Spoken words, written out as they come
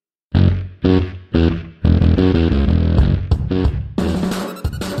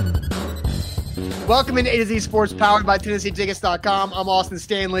Welcome into A to Z Sports, powered by TennesseeTickets.com. I'm Austin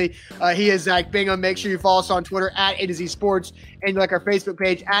Stanley. He is Zach Bingham. Make sure you follow us on Twitter at A to Z Sports, and like our Facebook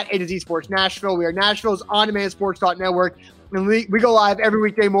page at A to Z Sports Nashville. We are Nashville's on-demand sports talk network, and we go live every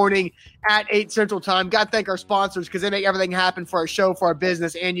weekday morning at 8 Central Time. Got to thank our sponsors because they make everything happen for our show, for our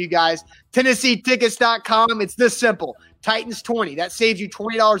business, and you guys. TennesseeTickets.com. It's this simple. Titans 20. That saves you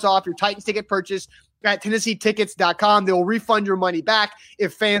 $20 off your Titans ticket purchase at TennesseeTickets.com. They will refund your money back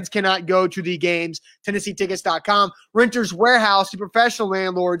if fans cannot go to the games. TennesseeTickets.com. Renters Warehouse, the professional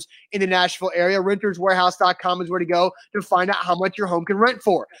landlords in the Nashville area. RentersWarehouse.com is where to go to find out how much your home can rent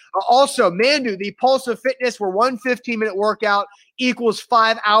for. Also, Mandu, the Pulse of Fitness, where one 15-minute workout equals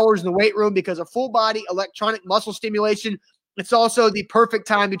 5 hours in the weight room because of full-body electronic muscle stimulation. It's also the perfect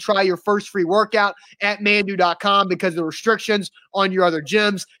time to try your first free workout at Mandu.com because of the restrictions on your other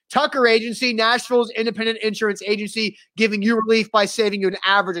gyms. Tucker Agency, Nashville's independent insurance agency, giving you relief by saving you an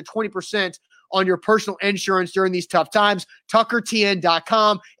average of 20% on your personal insurance during these tough times.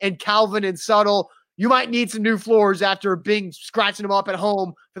 TuckerTN.com and Calvin and Subtle. You might need some new floors after being scratching them up at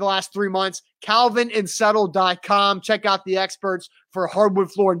home for the last 3 months. CalvinandSubtle.com. Check out the experts for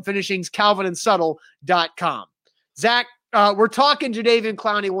hardwood floor and finishings. CalvinandSubtle.com. Zach, we're talking Jadeveon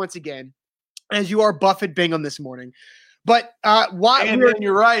Clowney once again, as you are Buffett Bingham this morning. But why? And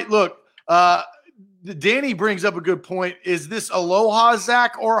you're right. Look, Danny brings up a good point. Is this aloha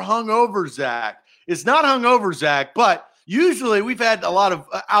Zach or hungover Zach? It's not hungover Zach, but usually we've had a lot of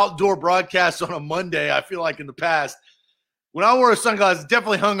outdoor broadcasts on a Monday. I feel like in the past, when I wore sunglasses,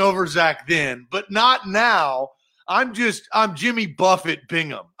 definitely hungover Zach then, but not now. I'm Jimmy Buffett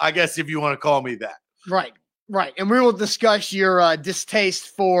Bingham, I guess, if you want to call me that. Right. Right, and we will discuss your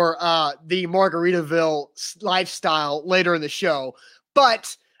distaste for the Margaritaville lifestyle later in the show.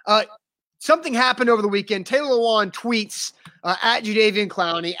 But something happened over the weekend. Taylor Lewan tweets at Jadeveon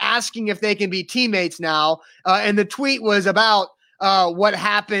Clowney asking if they can be teammates now. And the tweet was about what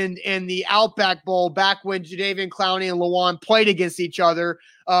happened in the Outback Bowl back when Jadeveon Clowney and Lewan played against each other.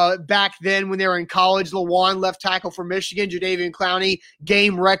 Back then when they were in college, Lewan left tackle for Michigan, Jadeveon Clowney,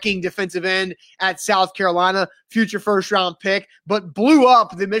 game-wrecking defensive end at South Carolina, future first-round pick, but blew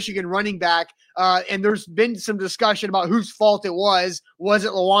up the Michigan running back. And there's been some discussion about whose fault it was. Was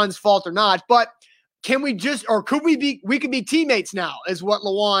it Lewan's fault or not? But can we just, or could we could be teammates now, is what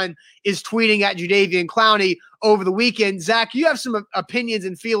Lewan is tweeting at Jadeveon Clowney over the weekend. Zach, you have some opinions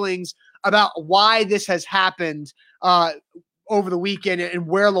and feelings about why this has happened over the weekend and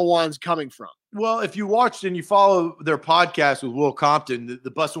where Lewan's coming from. Well, if you watched and you follow their podcast with Will Compton,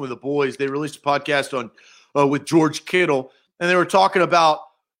 the Bustin' with the Boys, they released a podcast on with George Kittle, and they were talking about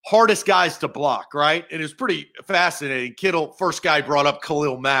hardest guys to block, right? And it was pretty fascinating. Kittle, first guy brought up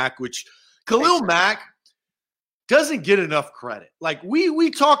Khalil Mack, which Khalil Mack doesn't get enough credit. Like we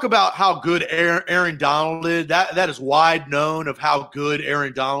talk about how good Aaron Donald is. That is wide known of how good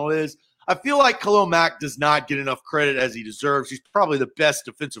Aaron Donald is. I feel like Khalil Mack does not get enough credit as he deserves. He's probably the best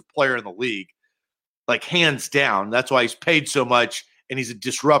defensive player in the league, like hands down. That's why he's paid so much, and he's a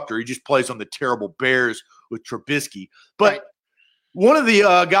disruptor. He just plays on the terrible Bears with Trubisky. But one of the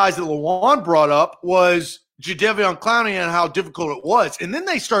guys that Lewan brought up was Jadeveon Clowney and how difficult it was. And then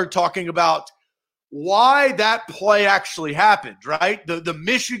they started talking about why that play actually happened, right? The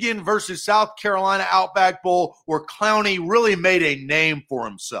Michigan versus South Carolina Outback Bowl, where Clowney really made a name for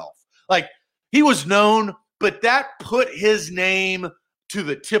himself. Like, he was known, but that put his name to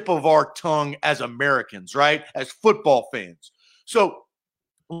the tip of our tongue as Americans, right? As football fans. So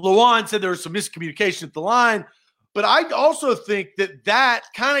Lewan said there was some miscommunication at the line, but I also think that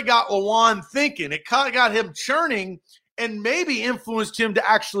kind of got Lewan thinking. It kind of got him churning and maybe influenced him to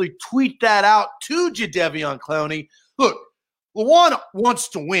actually tweet that out to Jadeveon Clowney. Look, Lewan wants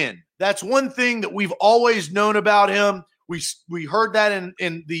to win. That's one thing that we've always known about him. We heard that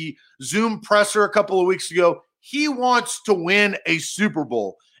in the Zoom presser a couple of weeks ago. He wants to win a Super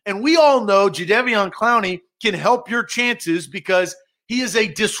Bowl. And we all know Jadeveon Clowney can help your chances because he is a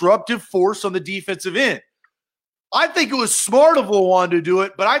disruptive force on the defensive end. I think it was smart of Lewan to do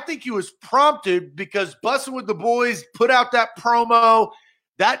it, but I think he was prompted because Bussin' with the Boys put out that promo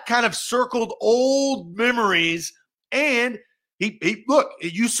that kind of circled old memories. And he look,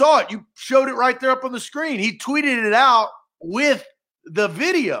 you saw it. You showed it right there up on the screen. He tweeted it out with the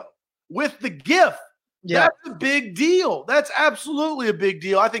video, with the GIF. Yeah. That's a big deal. That's absolutely a big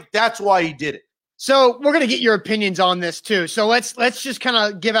deal. I think that's why he did it. So we're going to get your opinions on this too. So let's just kind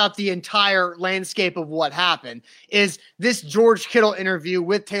of give out the entire landscape of what happened. Is this George Kittle interview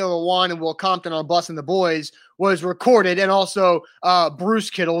with Taylor Lewan and Will Compton on Bussin' the Boys was recorded, and also Bruce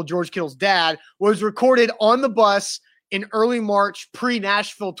Kittle, George Kittle's dad, was recorded on the bus in early March,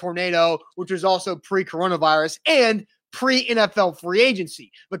 pre-Nashville tornado, which was also pre-coronavirus, and pre-NFL free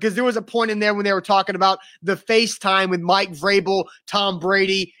agency, because there was a point in there when they were talking about the FaceTime with Mike Vrabel, Tom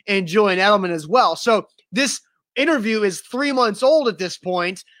Brady, and Julian Edelman as well. So this interview is 3 months old at this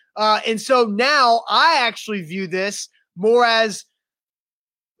point. And so now I actually view this more as,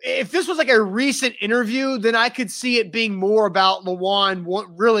 if this was like a recent interview, then I could see it being more about Lewan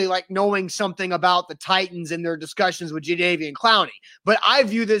really like knowing something about the Titans and their discussions with Jadeveon Clowney. But I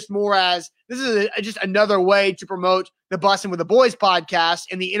view this more as, this is just another way to promote the Bussin' with the Boys podcast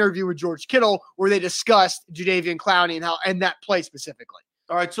and the interview with George Kittle, where they discussed Jadeveon Clowney and that play specifically.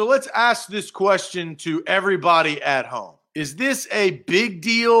 All right, so let's ask this question to everybody at home. Is this a big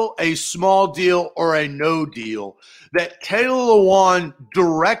deal, a small deal, or a no deal that Taylor Lewan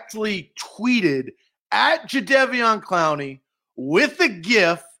directly tweeted at Jadeveon Clowney with a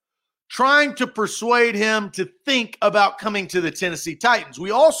GIF trying to persuade him to think about coming to the Tennessee Titans?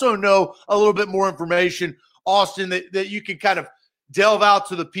 We also know a little bit more information, Austin, that you can kind of delve out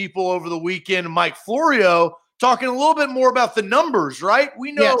to the people over the weekend. Mike Florio talking a little bit more about the numbers, right?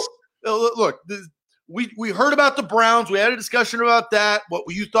 We know, yes. Look, we heard about the Browns. We had a discussion about that, what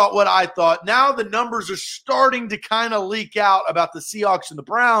you thought, what I thought. Now the numbers are starting to kind of leak out about the Seahawks and the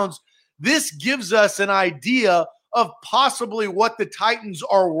Browns. This gives us an idea of possibly what the Titans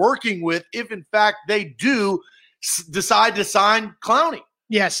are working with if, in fact, they do decide to sign Clowney.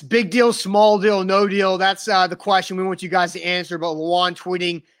 Yes, big deal, small deal, no deal. That's the question we want you guys to answer about Lewan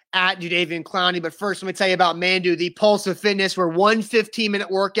tweeting at Jadeveon Clowney. But first, let me tell you about Mandu, the Pulse of Fitness, where one 15-minute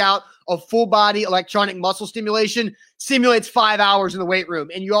workout of full-body electronic muscle stimulation simulates 5 hours in the weight room.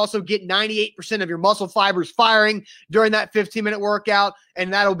 And you also get 98% of your muscle fibers firing during that 15-minute workout.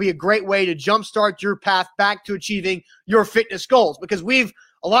 And that'll be a great way to jumpstart your path back to achieving your fitness goals, because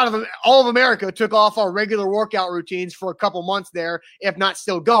all of America took off our regular workout routines for a couple months there, if not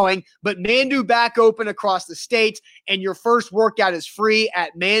still going. But Mandu back open across the state, and your first workout is free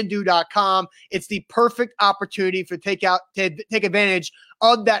at mandu.com. It's the perfect opportunity to take advantage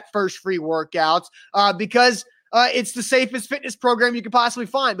of that first free workout because it's the safest fitness program you could possibly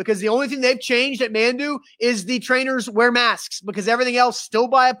find, because the only thing they've changed at Mandu is the trainers wear masks, because everything else still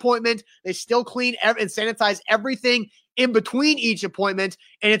by appointment. They still clean and sanitize everything in between each appointment,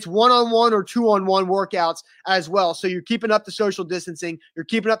 and it's one-on-one or two-on-one workouts as well. So you're keeping up the social distancing, you're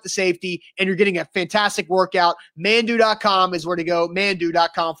keeping up the safety, and you're getting a fantastic workout. Mandu.com is where to go.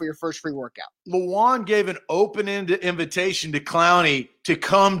 Mandu.com for your first free workout. Lewan gave an open-ended invitation to Clowney to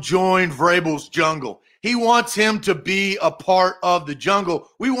come join Vrabel's jungle. He wants him to be a part of the jungle.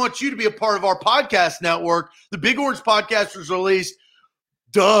 We want you to be a part of our podcast network. The Big Orange Podcast was released.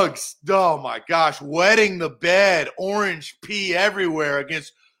 Doug's, oh my gosh, wetting the bed, orange pee everywhere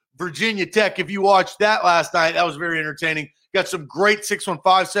against Virginia Tech. If you watched that last night, that was very entertaining. Got some great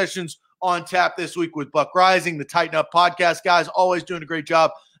 615 sessions on tap this week with Buck Rising, the Tighten Up podcast guys, always doing a great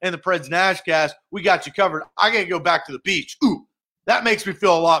job, and the Preds Nashcast. We got you covered. I got to go back to the beach. Ooh, that makes me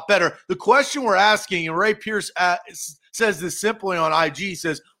feel a lot better. The question we're asking, and Ray Pierce says this simply on IG,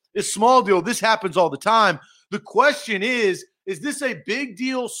 says, it's small deal. This happens all the time. The question is this a big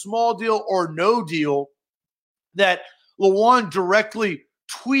deal, small deal, or no deal that Lewan directly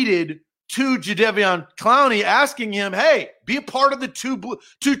tweeted to Jadeveon Clowney asking him, hey, be a part of the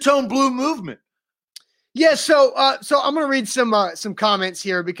two-tone blue movement? Yeah, so I'm going to read some comments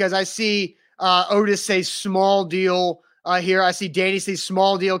here, because I see Otis say small deal here. I see Danny say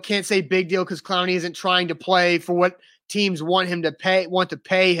small deal, can't say big deal because Clowney isn't trying to play for what teams want to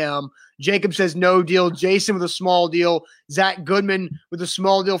pay him. Jacob says no deal. Jason with a small deal. Zach Goodman with a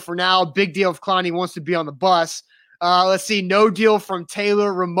small deal for now. Big deal if Clowney wants to be on the bus. Let's see. No deal from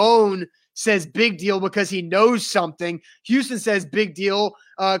Taylor. Ramon says big deal because he knows something. Houston says big deal.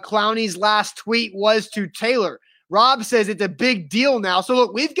 Clowney's last tweet was to Taylor. Rob says it's a big deal now. So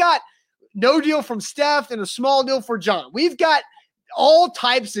look, we've got no deal from Steph and a small deal for John. We've got all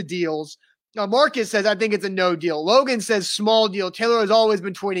types of deals. Marcus says, I think it's a no deal. Logan says small deal. Taylor has always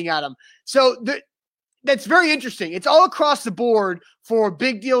been tweeting at him. So that's very interesting. It's all across the board for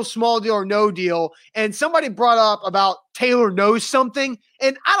big deal, small deal, or no deal. And somebody brought up about Taylor knows something.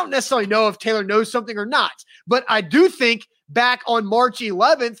 And I don't necessarily know if Taylor knows something or not. But I do think back on March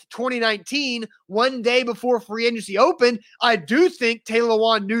 11th, 2019, one day before free agency opened, I do think Taylor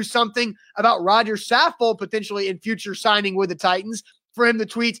Lewan knew something about Roger Saffold potentially in future signing with the Titans for him to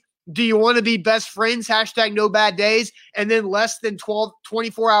tweet, do you want to be best friends? # no bad days. And then less than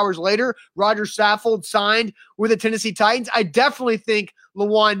 24 hours later, Roger Saffold signed with the Tennessee Titans. I definitely think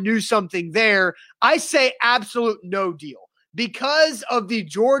Lewan knew something there. I say absolute no deal because of the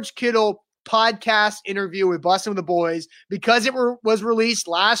George Kittle podcast interview with Bussin' with the Boys because it was released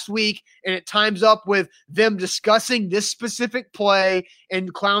last week and it times up with them discussing this specific play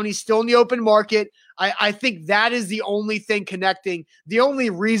and Clowney still in the open market. I think that is the only thing connecting. The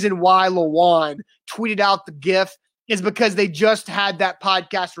only reason why Lewan tweeted out the GIF is because they just had that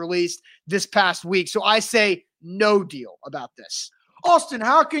podcast released this past week. So I say no deal about this. Austin,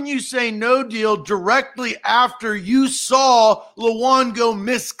 how can you say no deal directly after you saw Lewan go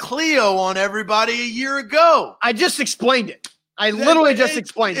Miss Cleo on everybody a year ago? I just explained it. I literally just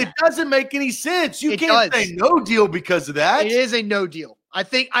explained it. It doesn't make any sense. You can't say no deal because of that. It is a no deal. I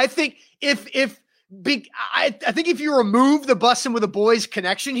think if you remove the Bussin' with the Boys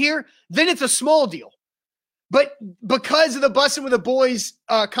connection here, then it's a small deal. But because of the Bussin' with the Boys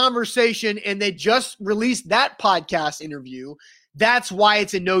conversation and they just released that podcast interview, that's why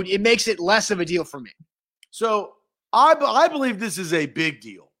it's a no. It makes it less of a deal for me. So I believe this is a big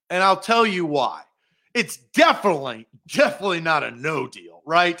deal, and I'll tell you why. It's definitely not a no deal,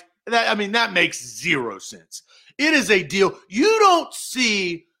 right? That makes zero sense. It is a deal. You don't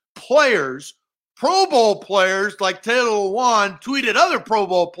see players, Pro Bowl players like Taylor Lewan tweet at other Pro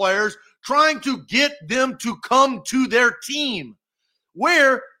Bowl players trying to get them to come to their team,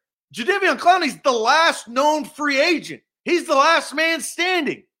 where Jadeveon Clowney's the last known free agent. He's the last man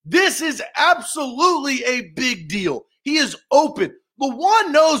standing. This is absolutely a big deal. He is open. Lewan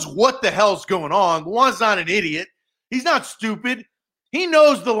knows what the hell's going on. Lewan's not an idiot. He's not stupid. He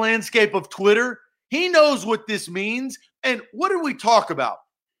knows the landscape of Twitter. He knows what this means. And what did we talk about?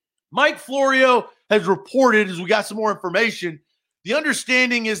 Mike Florio has reported, as we got some more information, the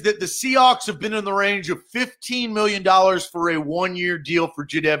understanding is that the Seahawks have been in the range of $15 million for a one-year deal for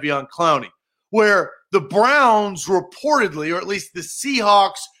Jadeveon Clowney, where the Browns reportedly, or at least the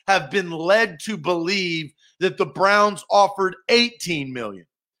Seahawks, have been led to believe that the Browns offered $18 million.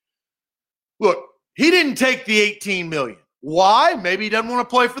 Look, he didn't take the $18 million. Why? Maybe he doesn't want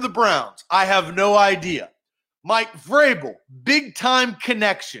to play for the Browns. I have no idea. Mike Vrabel, big-time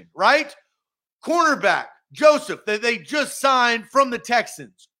connection, right? Cornerback, Joseph, that they just signed from the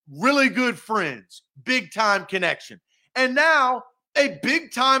Texans. Really good friends. Big-time connection. And now a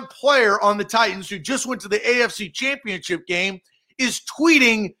big-time player on the Titans who just went to the AFC Championship game is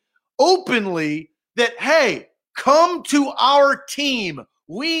tweeting openly that, hey, come to our team.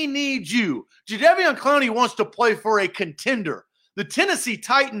 We need you. Jadeveon Clowney wants to play for a contender. The Tennessee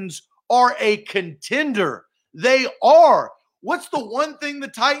Titans are a contender. They are. What's the one thing the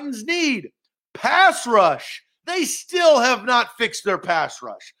Titans need? Pass rush. They still have not fixed their pass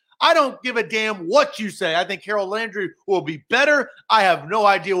rush. I don't give a damn what you say. I think Harold Landry will be better. I have no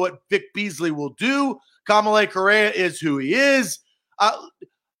idea what Vic Beasley will do. Kamale Correa is who he is.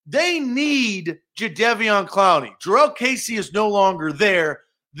 They need Jadeveon Clowney. Jarrell Casey is no longer there.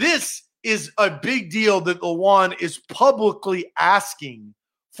 This is a big deal that Lewan is publicly asking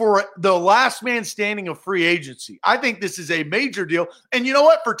for the last man standing of free agency. I think this is a major deal. And you know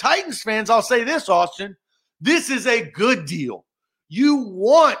what? For Titans fans, I'll say this, Austin. This is a good deal. You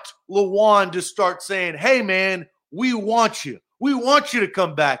want Lewan to start saying, hey, man, we want you. We want you to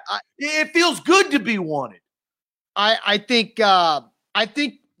come back. It feels good to be wanted. I think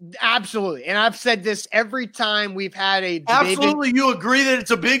absolutely. And I've said this every time we've had a absolutely. You agree that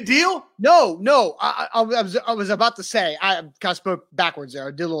it's a big deal? No. I was about to say, I kind of spoke backwards there.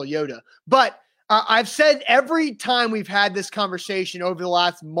 I did a little Yoda. But I've said every time we've had this conversation over the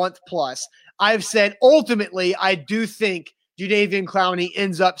last month plus, I've said ultimately I do think Jadeveon Clowney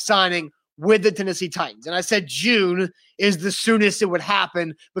ends up signing with the Tennessee Titans. And I said June is the soonest it would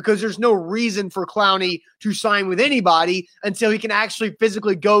happen because there's no reason for Clowney to sign with anybody until he can actually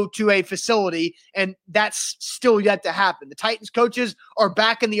physically go to a facility, and that's still yet to happen. The Titans coaches are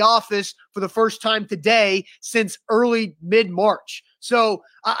back in the office for the first time today since early mid-March. So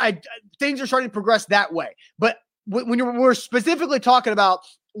things are starting to progress that way. But when we're specifically talking about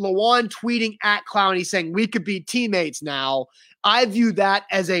Lewan tweeting at Clowney saying we could be teammates now, I view that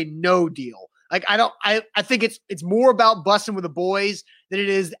as a no deal. Like I think it's more about Bussin' with the Boys than it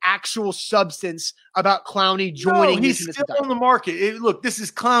is actual substance about Clowney joining. No, he's still on the market. Look, this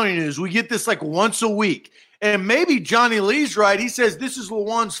is Clowney news. We get this like once a week. And maybe Johnny Lee's right. He says this is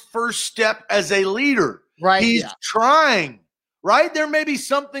Lewan's first step as a leader. Right. He's trying. Right? There may be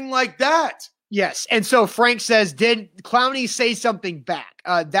something like that. Yes. And so Frank says, did Clowney say something back?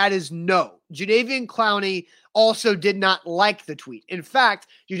 That is no. Jadeveon Clowney also did not like the tweet. In fact,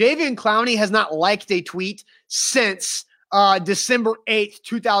 Jadeveon Clowney has not liked a tweet since December 8th,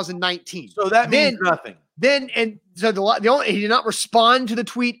 2019. So that means nothing. So he did not respond to the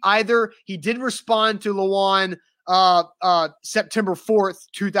tweet either. He did respond to Lewan September 4th,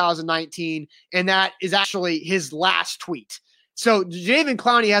 2019, and that is actually his last tweet. So Jadeveon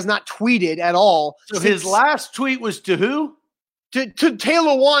Clowney has not tweeted at all. So his last tweet was to who? To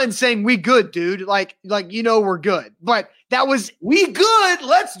Taylor Lewan saying, "We good, dude. Like we're good." But that was we good.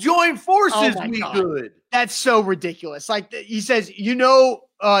 Let's join forces. Oh we God. Good. That's so ridiculous. Like he says, we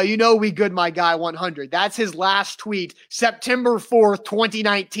good, my guy, 100. That's his last tweet, September 4th,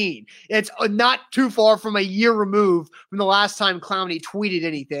 2019. It's not too far from a year removed from the last time Clowney tweeted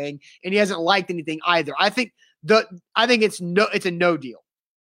anything, and he hasn't liked anything either. I think it's a no deal.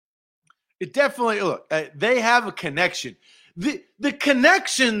 It definitely they have a connection. The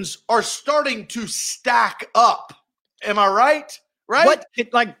connections are starting to stack up. Am I right? Right? What?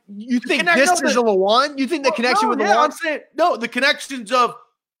 Like you think this is a Lewan? You think the connection with Lewan? I'm saying no. The connections of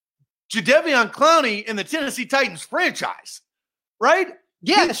Jadeveon Clowney and the Tennessee Titans franchise, right?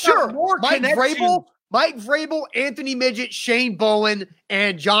 Yeah, sure. More Mike Vrabel, Anthony Midget, Shane Bowen,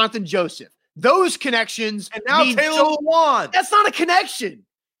 and Jonathan Joseph. Those connections. And now Taylor Lewan. That's not a connection.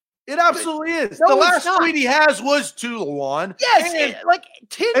 It absolutely is. No, the last tweet he has was to Lewan. Yes, like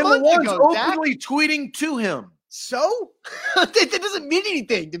 10 months ago. And Lewan's openly tweeting to him. So? That doesn't mean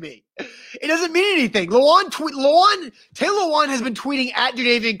anything to me. It doesn't mean anything. Taylor Lewan has been tweeting at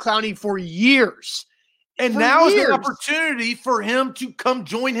Jadeveon Clowney for years. And now is an opportunity for him to come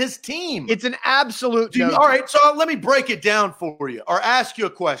join his team. It's an absolute all right, so let me break it down for you or ask you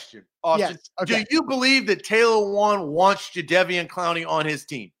a question, Austin. Yes, okay. Do you believe that Taylor Lewan wants Jadeveon Clowney on his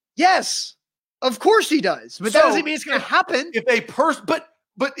team? Yes, of course he does. But that doesn't mean it's going to happen.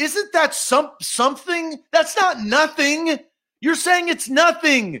 But isn't that something? That's not nothing. You're saying it's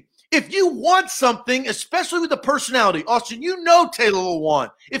nothing. If you want something, especially with the personality, Austin, you know Taylor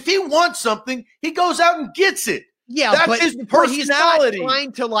Lewan. If he wants something, he goes out and gets it. Yeah, that's his personality. He's not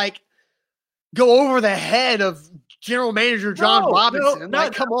trying to go over the head of general manager John Robinson.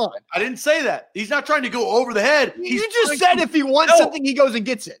 Come on. I didn't say that. He's not trying to go over the head. You just said if he wants something, he goes and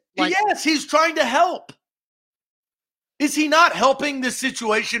gets it. Yes, he's trying to help. Is he not helping this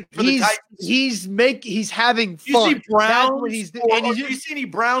situation for the Titans? He's having fun. You see Browns? Do you see any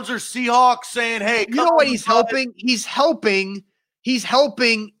Browns or Seahawks saying, "Hey, you know what he's helping? He's helping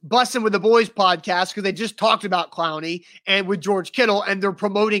Bussin' with the Boys podcast because they just talked about Clowney and with George Kittle, and they're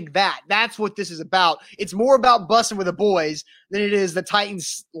promoting that. That's what this is about. It's more about Bussin' with the Boys than it is the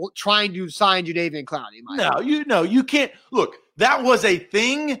Titans trying to sign Jadeveon Clowney. You can't. Look, that was a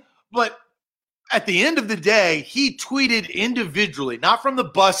thing, but at the end of the day, he tweeted individually, not from the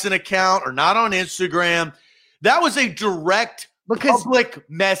Bussin' account or not on Instagram. That was a direct public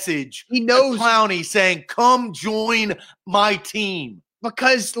message. He knows Clowney saying, "Come join my team."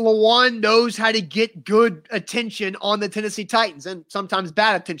 Because Lewan knows how to get good attention on the Tennessee Titans and sometimes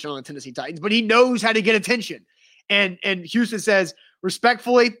bad attention on the Tennessee Titans, but he knows how to get attention. And Houston says,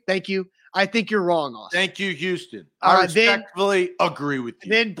 respectfully, thank you. I think you're wrong, Austin. Thank you, Houston. I respectfully agree with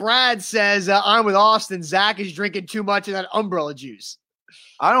you. Then Brad says, I'm with Austin. Zach is drinking too much of that umbrella juice.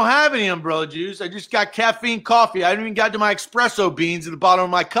 I don't have any umbrella juice. I just got caffeine coffee. I haven't even got to my espresso beans at the bottom of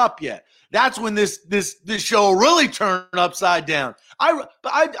my cup yet. That's when this show will really turn upside down.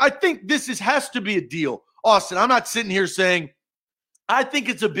 I think this has to be a deal. Austin, I'm not sitting here saying I think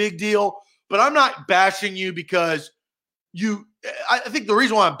it's a big deal, but I'm not bashing you because I think the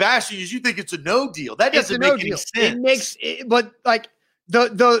reason why I'm bashing you is you think it's a no deal. That doesn't make any sense. But like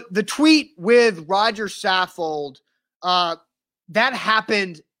the tweet with Roger Saffold, that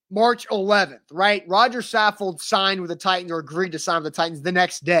happened March 11th, right? Roger Saffold signed with the Titans or agreed to sign with the Titans the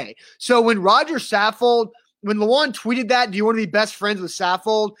next day. So when when Lewan tweeted that, do you want to be best friends with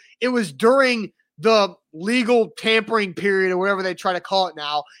Saffold? It was during the legal tampering period or whatever they try to call it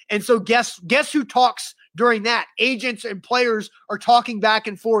now. And so guess who talks during that? Agents and players are talking back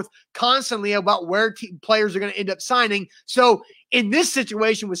and forth constantly about where players are going to end up signing. So in this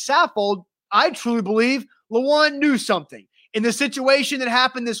situation with Saffold, I truly believe Lewan knew something. In the situation that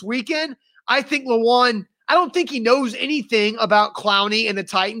happened this weekend, I think Lewan, I don't think he knows anything about Clowney and the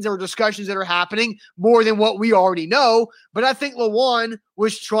Titans or discussions that are happening more than what we already know. But I think Lewan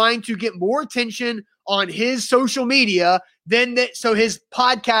was trying to get more attention on his social media than that. So his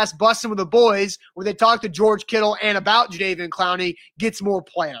podcast, Bussin' with the Boys, where they talk to George Kittle and about Jadeveon Clowney, gets more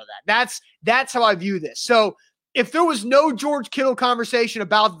play out of that. That's how I view this. So if there was no George Kittle conversation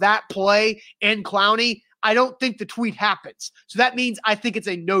about that play and Clowney, I don't think the tweet happens. So that means I think it's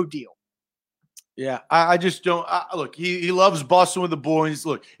a no deal. Yeah, I just don't. Look, he loves Bussin' with the Boys.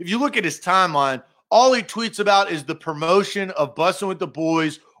 Look, if you look at his timeline, all he tweets about is the promotion of Bussin' with the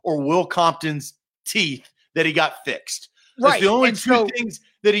Boys or Will Compton's teeth that he got fixed. That's the only two things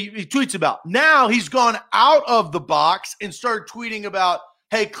that he tweets about. Now he's gone out of the box and started tweeting about,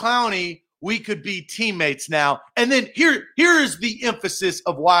 hey, Clowney, we could be teammates now. And then here is the emphasis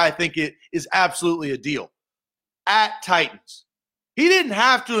of why I think it is absolutely a deal. At Titans. He didn't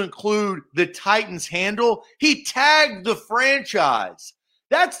have to include the Titans handle. He tagged the franchise.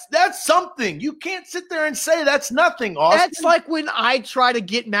 That's something. You can't sit there and say that's nothing, Austin. That's like when I try to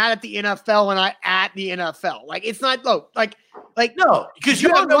get mad at the NFL and I at the NFL. Like, it's not like no, because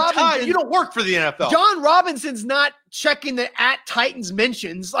you have no time. You don't work for the NFL. John Robinson's not checking the at Titans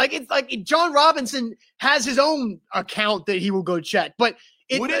mentions. Like, it's like John Robinson has his own account that he will go check. But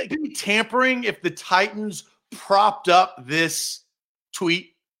would it be tampering if the Titans propped up this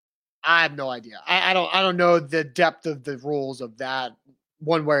tweet? I have no idea. I don't know the depth of the rules of that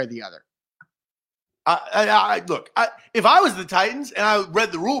one way or the other. Look, if I was the Titans and I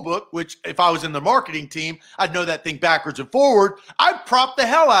read the rule book, which if I was in the marketing team, I'd know that thing backwards and forward. I'd prop the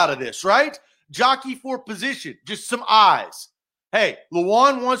hell out of this, right? Jockey for position, just some eyes. Hey,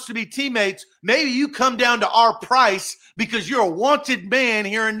 Lewan wants to be teammates. Maybe you come down to our price because you're a wanted man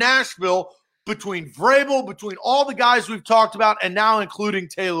here in Nashville between Vrabel, between all the guys we've talked about, and now including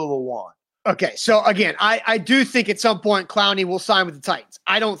Taylor Lewan. Okay, so again, I do think at some point Clowney will sign with the Titans.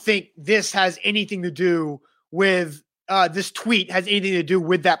 I don't think this has anything to do with this tweet has anything to do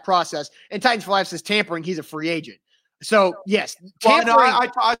with that process. And Titans for Life says tampering. He's a free agent. So, yes. Tampering,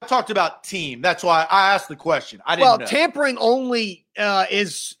 I talked about team. That's why I asked the question. I didn't know. Tampering only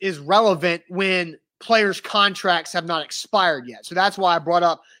is relevant when players' contracts have not expired yet. So that's why I brought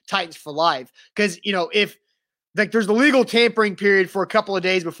up Titans for Life. Because, if there's the legal tampering period for a couple of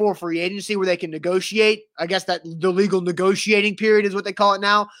days before free agency where they can negotiate. I guess that the legal negotiating period is what they call it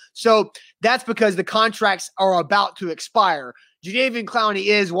now. So that's because the contracts are about to expire. Jadeveon Clowney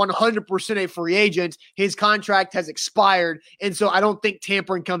is 100% a free agent. His contract has expired. And so I don't think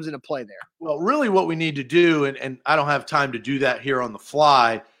tampering comes into play there. Well, really what we need to do, and I don't have time to do that here on the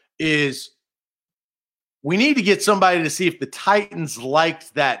fly, is we need to get somebody to see if the Titans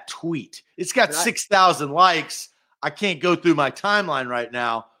liked that tweet. It's got 6,000 likes. I can't go through my timeline right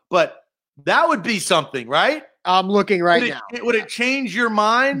now, but that would be something, right? I'm looking now. Would it change your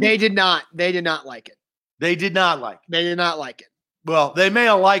mind? They did not. They did not like it. They did not like it. They did not like it. Well, they may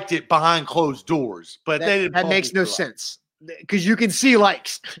have liked it behind closed doors, but they didn't. That makes no sense because you can see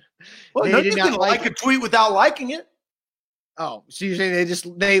likes. Well, no, you can like a tweet without liking it. Oh, so you're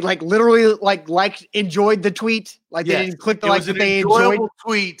saying they literally enjoyed the tweet? Like they didn't click the like, but they enjoyed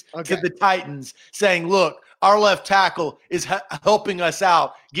tweet to the Titans saying, look, our left tackle is helping us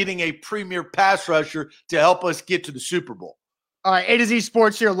out, getting a premier pass rusher to help us get to the Super Bowl. All right, A to Z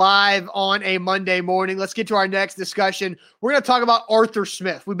Sports here live on a Monday morning. Let's get to our next discussion. We're going to talk about Arthur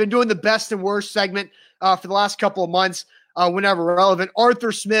Smith. We've been doing the best and worst segment for the last couple of months. Whenever relevant.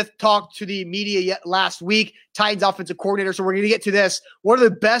 Arthur Smith talked to the media last week, Titans offensive coordinator. So we're going to get to this. What are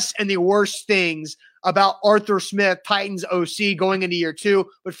the best and the worst things about Arthur Smith, Titans OC, going into year 2?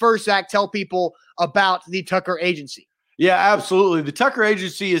 But first, Zach, tell people about the Tucker Agency. Yeah, absolutely. The Tucker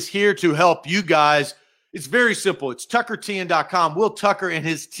Agency is here to help you guys. It's very simple. It's tuckertn.com. Will Tucker and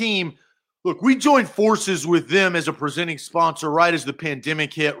his team, look, we joined forces with them as a presenting sponsor right as the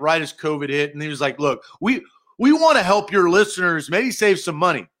pandemic hit, right as COVID hit. And he was like, look, we want to help your listeners maybe save some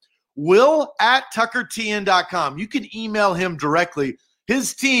money. Will at tuckertn.com. You can email him directly.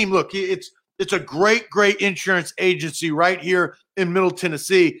 His team, look, it's a great insurance agency right here in Middle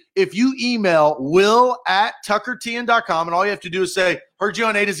Tennessee. If you email will at tuckertn.com, and all you have to do is say, heard you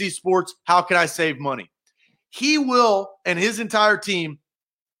on A to Z Sports, how can I save money? He will, and his entire team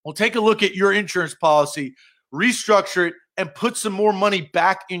will take a look at your insurance policy, restructure it, and put some more money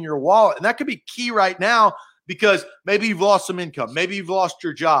back in your wallet. And that could be key right now, because maybe you've lost some income. Maybe you've lost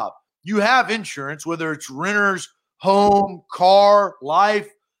your job. You have insurance, whether it's renters, home, car, life.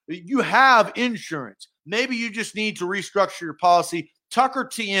 You have insurance. Maybe you just need to restructure your policy. Tucker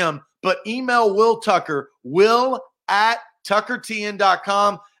TM, but email Will Tucker, will at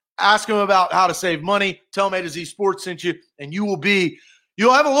tuckertn.com. Ask him about how to save money. Tell him A to Z Sports sent you, and you'll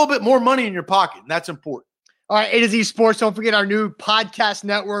have a little bit more money in your pocket, and that's important. All right, A to Z Sports. Don't forget our new podcast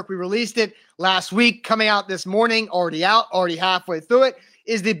network. We released it last week, coming out this morning, already out, already halfway through it,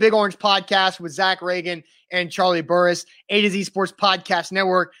 is the Big Orange Podcast with Zach Reagan and Charlie Burris. A to Z Sports Podcast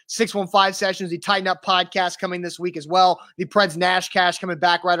Network, 615 Sessions, the Tighten Up Podcast coming this week as well. The Preds Nash Cash coming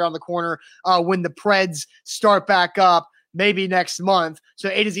back right around the corner when the Preds start back up, maybe next month. So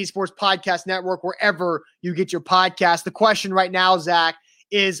A to Z Sports Podcast Network, wherever you get your podcast. The question right now, Zach,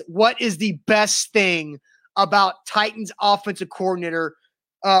 is what is the best thing about Titans offensive coordinator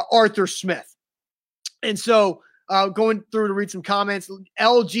Arthur Smith? And so Going through to read some comments.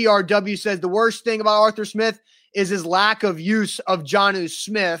 LGRW says the worst thing about Arthur Smith is his lack of use of Jonnu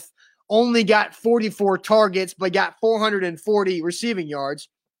Smith. Only got 44 targets, but got 440 receiving yards.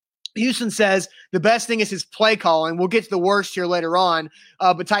 Houston says the best thing is his play calling. We'll get to the worst here later on.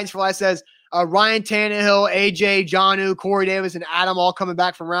 But Titans for Life says Ryan Tannehill, AJ, Jonnu, Corey Davis, and Adam all coming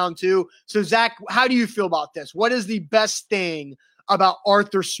back from round 2. So, Zach, how do you feel about this? What is the best thing about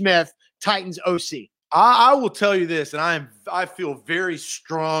Arthur Smith, Titans OC? I will tell you this, and I feel very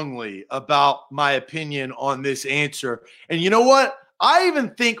strongly about my opinion on this answer. And you know what? I even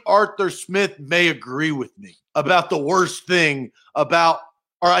think Arthur Smith may agree with me about the worst thing about.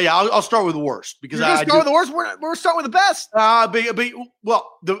 All right, yeah, I'll start with the worst because You're gonna start with the worst. We're starting with the best.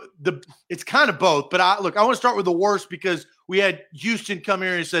 Well, it's kind of both. But I want to start with the worst because we had Houston come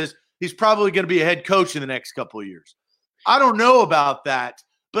here and says he's probably going to be a head coach in the next couple of years. I don't know about that,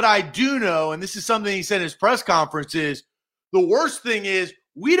 but I do know, and this is something he said in his press conference, is the worst thing is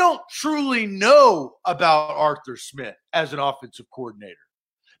we don't truly know about Arthur Smith as an offensive coordinator.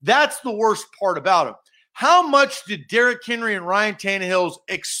 That's the worst part about him. How much did Derrick Henry and Ryan Tannehill's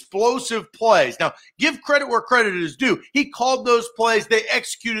explosive plays? Now, give credit where credit is due. He called those plays. They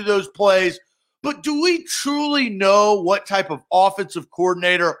executed those plays. But do we truly know what type of offensive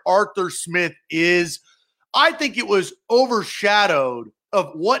coordinator Arthur Smith is? I think it was overshadowed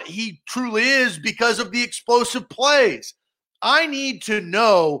of what he truly is because of the explosive plays. I need to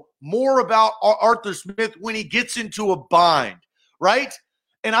know more about Arthur Smith when he gets into a bind, right?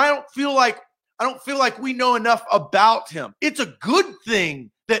 And I don't feel like we know enough about him. It's a good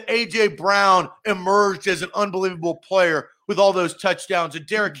thing that A.J. Brown emerged as an unbelievable player with all those touchdowns, and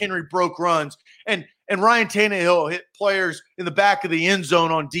Derrick Henry broke runs, and Ryan Tannehill hit players in the back of the end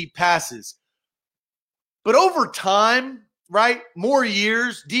zone on deep passes. But over time, right, more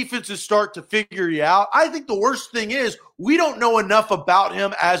years, defenses start to figure you out. I think the worst thing is we don't know enough about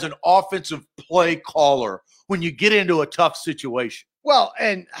him as an offensive play caller when you get into a tough situation. Well,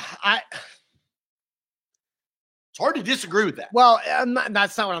 and it's hard to disagree with that. Well,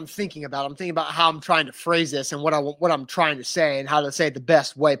 that's not what I'm thinking about. I'm thinking about how I'm trying to phrase this and what I'm trying to say and how to say it the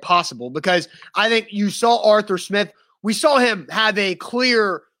best way possible. Because I think you saw Arthur Smith. We saw him have a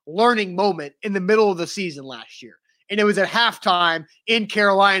clear learning moment in the middle of the season last year. And it was at halftime in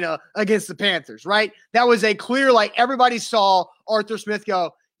Carolina against the Panthers, right? That was a clear, like everybody saw Arthur Smith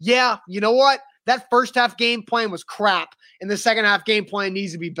go, yeah, you know what? That first half game plan was crap. And the second half game plan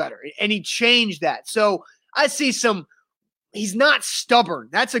needs to be better. And he changed that. So I see he's not stubborn.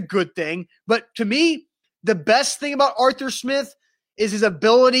 That's a good thing. But to me, the best thing about Arthur Smith is his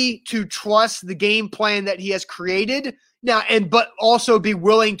ability to trust the game plan that he has created now, but also be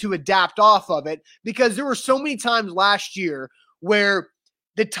willing to adapt off of it, because there were so many times last year where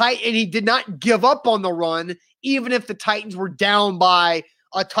and he did not give up on the run, even if the Titans were down by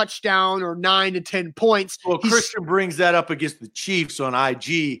a touchdown or 9 to 10 points. Well, Christian brings that up against the Chiefs on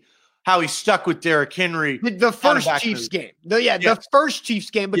IG, how he stuck with Derrick Henry. The first Chiefs game. The first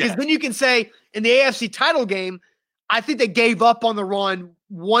Chiefs game, because then you can say in the AFC title game, I think they gave up on the run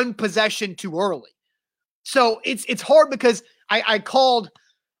one possession too early. So it's hard because I called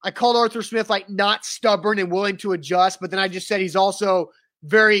Arthur Smith like not stubborn and willing to adjust, but then I just said he's also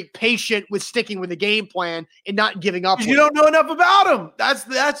very patient with sticking with the game plan and not giving up. You don't know enough about him.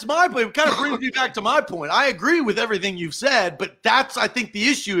 That's my point. It kind of brings me back to my point. I agree with everything you've said, but I think the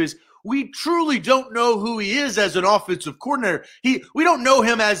issue is we truly don't know who he is as an offensive coordinator. We don't know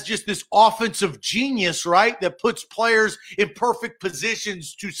him as just this offensive genius, right, that puts players in perfect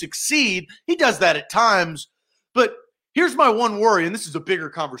positions to succeed. He does that at times. But here's my one worry, and this is a bigger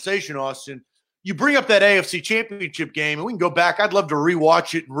conversation, Austin. You bring up that AFC Championship game, and we can go back. I'd love to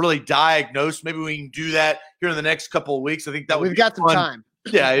rewatch it and really diagnose. Maybe we can do that here in the next couple of weeks. I think that we've got some time.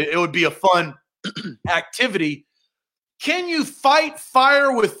 Yeah, it would be a fun activity. Can you fight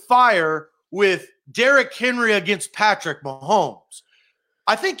fire with Derrick Henry against Patrick Mahomes?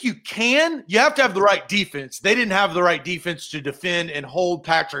 I think you can. You have to have the right defense. They didn't have the right defense to defend and hold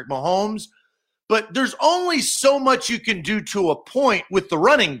Patrick Mahomes. But there's only so much you can do to a point with the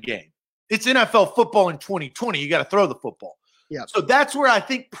running game. It's NFL football in 2020. You got to throw the football. Yeah. So that's where I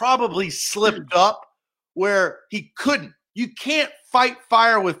think probably slipped up, where he couldn't. You can't fight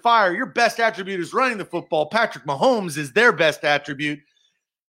fire with fire. Your best attribute is running the football. Patrick Mahomes is their best attribute,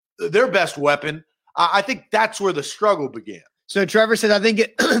 their best weapon. I think that's where the struggle began. So Trevor says, I think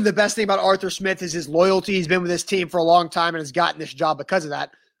the best thing about Arthur Smith is his loyalty. He's been with this team for a long time and has gotten this job because of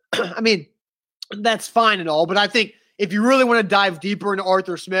that. I mean, that's fine and all, but I think if you really want to dive deeper into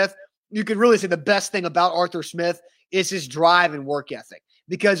Arthur Smith, you could really say the best thing about Arthur Smith is his drive and work ethic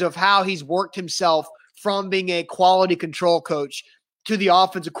because of how he's worked himself from being a quality control coach to the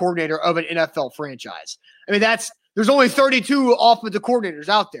offensive coordinator of an NFL franchise. I mean, there's only 32 offensive coordinators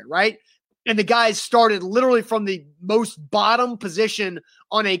out there, right? And the guy started literally from the most bottom position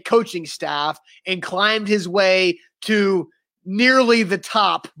on a coaching staff and climbed his way to nearly the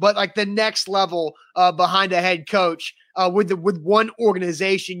top, but like the next level behind a head coach with one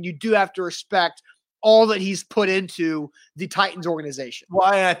organization. You do have to respect all that he's put into the Titans organization.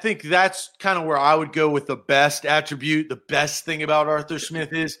 Well, and I think that's kind of where I would go with the best attribute. The best thing about Arthur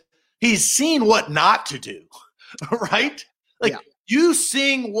Smith is he's seen what not to do, right? Like, you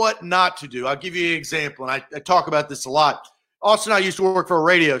seeing what not to do. I'll give you an example, and I talk about this a lot. Austin and I used to work for a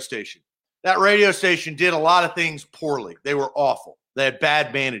radio station. That radio station did a lot of things poorly. They were awful. They had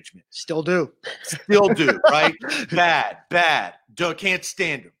bad management. Still do, right? Bad. Can't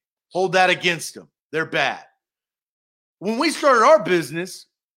stand them. Hold that against them. They're bad. When we started our business,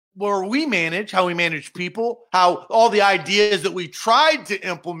 where we manage, how we manage people, how all the ideas that we tried to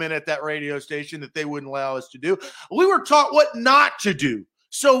implement at that radio station that they wouldn't allow us to do, we were taught what not to do.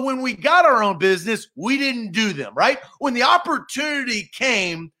 So when we got our own business, we didn't do them, right? When the opportunity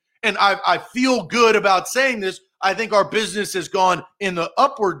came, and I feel good about saying this, I think our business has gone in the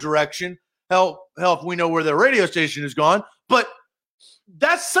upward direction. Hell, if we know where the radio station has gone. But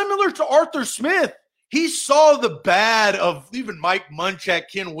that's similar to Arthur Smith. He saw the bad of even Mike Munchak,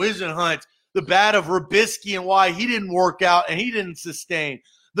 Ken Wisenhunt, the bad of Rubisky and why he didn't work out and he didn't sustain.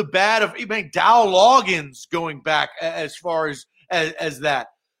 The bad of even Dow Loggins going back as far as that.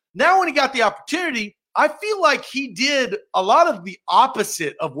 Now when he got the opportunity, I feel like he did a lot of the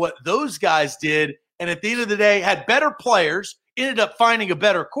opposite of what those guys did, and at the end of the day had better players, ended up finding a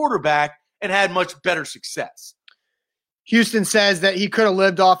better quarterback, and had much better success. Houston says that he could have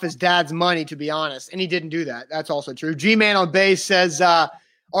lived off his dad's money, to be honest, and he didn't do that. That's also true. G-Man on base says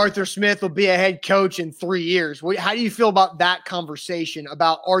Arthur Smith will be a head coach in 3 years. How do you feel about that conversation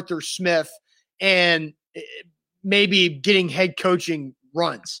about Arthur Smith and maybe getting head coaching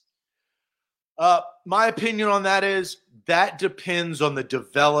runs? My opinion on that is that depends on the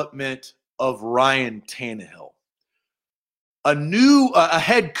development of Ryan Tannehill. A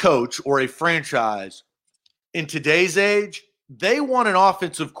head coach or a franchise in today's age, they want an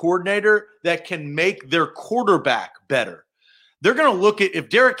offensive coordinator that can make their quarterback better. They're going to look at if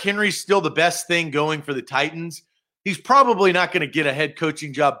Derrick Henry's still the best thing going for the Titans, he's probably not going to get a head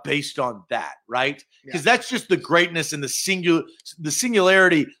coaching job based on that, right? Because that's just the greatness and the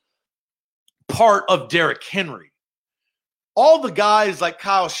singularity part of Derrick Henry. All the guys like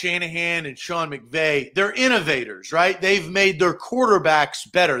Kyle Shanahan and Sean McVay, they're innovators, right? They've made their quarterbacks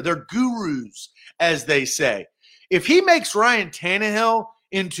better. They're gurus, as they say. If he makes Ryan Tannehill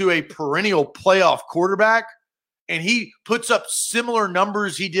into a perennial playoff quarterback and he puts up similar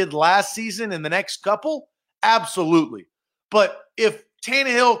numbers he did last season in the next couple, absolutely. But if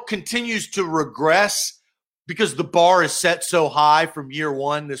Tannehill continues to regress because the bar is set so high from year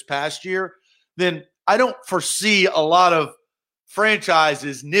one this past year, then I don't foresee a lot of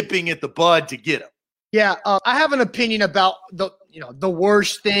franchises nipping at the bud to get him. Yeah, I have an opinion about the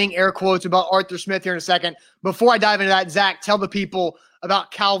worst thing, air quotes, about Arthur Smith here in a second. Before I dive into that, Zach, tell the people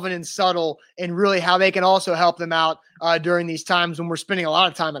about Calvin and Subtle and really how they can also help them out during these times when we're spending a lot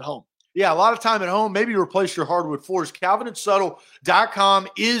of time at home. Yeah, a lot of time at home. Maybe replace your hardwood floors. CalvinandSubtle.com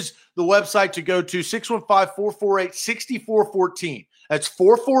is the website to go to. 615-448-6414. That's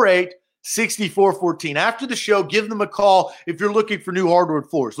 448-6414. After the show, give them a call if you're looking for new hardwood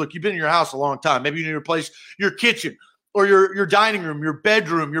floors. Look, you've been in your house a long time. Maybe you need to replace your kitchen or your dining room, your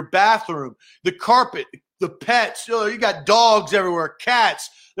bedroom, your bathroom, the carpet, the pets. Oh, you got dogs everywhere, cats.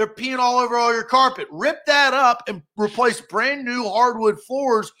 They're peeing all over all your carpet. Rip that up and replace brand new hardwood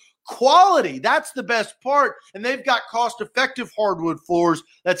floors. Quality, that's the best part. And they've got cost-effective hardwood floors.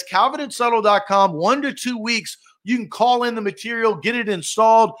 That's CalvinandSubtle.com. 1 to 2 weeks. You can call in the material, get it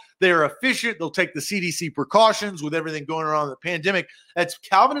installed. They're efficient. They'll take the CDC precautions with everything going around the pandemic. That's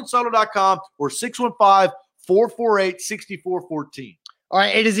CalvinandSubtle.com or 615-448-6414. All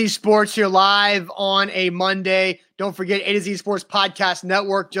right, A to Z Sports here live on a Monday. Don't forget A to Z Sports Podcast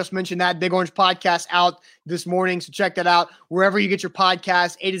Network. Just mentioned that Big Orange podcast out this morning, so check that out. Wherever you get your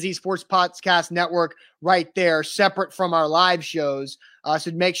podcast, A to Z Sports Podcast Network right there, separate from our live shows.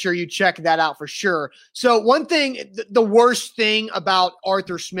 So make sure you check that out for sure. So one thing, the worst thing about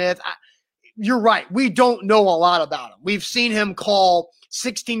Arthur Smith, you're right. We don't know a lot about him. We've seen him call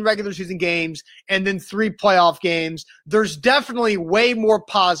 16 regular season games and then 3 playoff games. There's definitely way more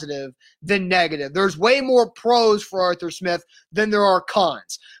positive than negative. There's way more pros for Arthur Smith than there are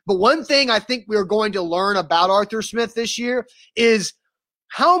cons. But one thing I think we're going to learn about Arthur Smith this year is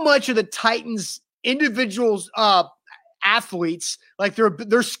how much of the Titans individuals, athletes, like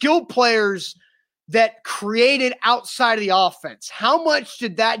they're skilled players that created outside of the offense. How much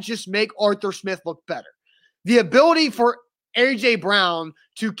did that just make Arthur Smith look better? The ability for A.J. Brown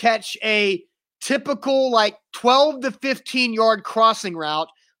to catch a typical like 12 to 15 yard crossing route,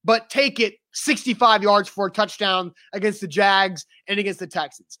 but take it 65 yards for a touchdown against the Jags and against the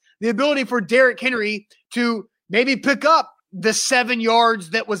Texans. The ability for Derrick Henry to maybe pick up the 7 yards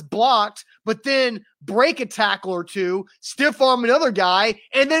that was blocked, but then break a tackle or two, stiff arm another guy,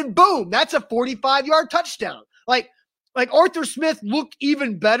 and then boom, that's a 45-yard touchdown. Like Arthur Smith looked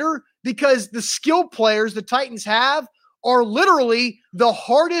even better because the skill players the Titans have are literally the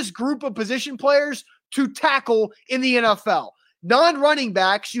hardest group of position players to tackle in the NFL. Non-running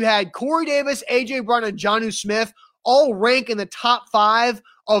backs, you had Corey Davis, A.J. Brown, and Jonnu Smith all rank in the top 5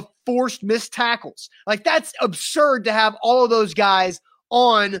 of forced missed tackles. Like, that's absurd to have all of those guys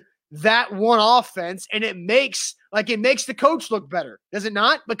on that one offense, and it makes the coach look better, does it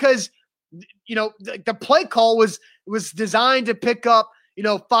not? Because, the play call was designed to pick up,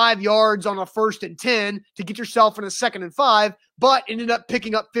 5 yards on a 1st and 10 to get yourself in a 2nd and 5, but ended up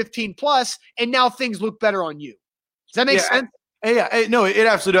picking up 15 plus, and now things look better on you. Does that make sense? Yeah, no, it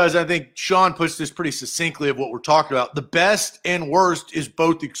absolutely does. I think Sean puts this pretty succinctly of what we're talking about. The best and worst is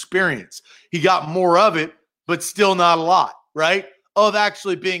both experience. He got more of it, but still not a lot, right? Of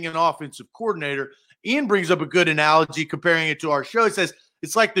actually being an offensive coordinator. Ian brings up a good analogy comparing it to our show. He says,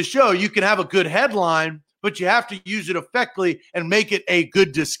 it's like the show. You can have a good headline, but you have to use it effectively and make it a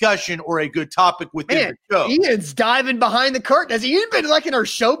good discussion or a good topic within the show. Ian's diving behind the curtain. Has Ian been like in our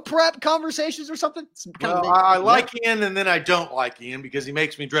show prep conversations or something? I like Ian, and then I don't like Ian because he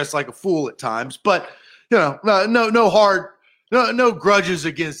makes me dress like a fool at times. But no grudges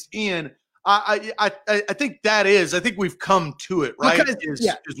against Ian. I think I think we've come to it, right?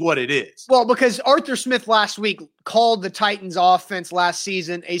 Is what it is. Well, because Arthur Smith last week called the Titans offense last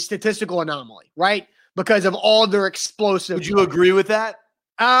season a statistical anomaly, right? Because of all their explosive. Would you agree with that?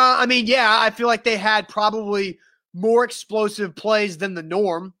 I feel like they had probably more explosive plays than the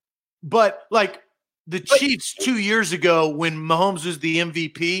norm. But like the Chiefs 2 years ago when Mahomes was the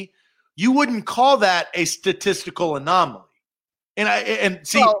MVP, you wouldn't call that a statistical anomaly.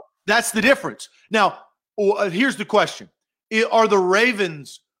 That's the difference. Now, here's the question. Are the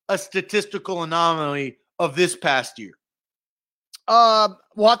Ravens a statistical anomaly of this past year?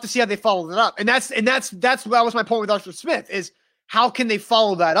 We'll have to see how they follow that up. And that was my point with Arthur Smith is how can they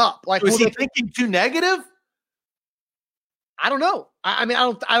follow that up? Like, was he thinking too negative? I don't know. I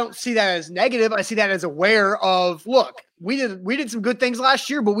don't see that as negative. I see that as aware of, look, we did some good things last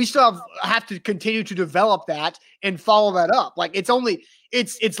year, but we still have to continue to develop that and follow that up. Like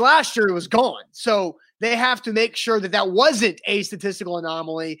it's last year, it was gone. So they have to make sure that wasn't a statistical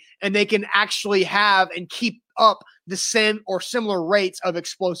anomaly and they can actually have and keep up the same or similar rates of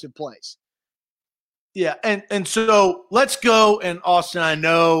explosive plays. Yeah. And so let's go. And Austin, I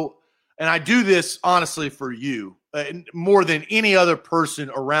know, and I do this honestly for you more than any other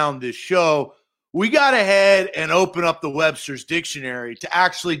person around this show. We got to head and open up the Webster's Dictionary to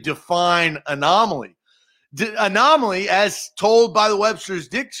actually define anomaly. Anomaly, as told by the Webster's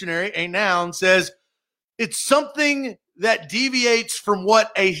Dictionary, a noun, says it's something that deviates from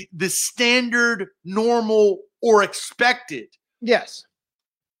what the standard, normal, or expected. Yes.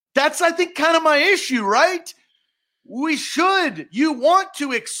 That's, I think, kind of my issue, right? You want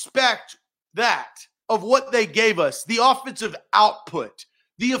to expect that of what they gave us, the offensive output,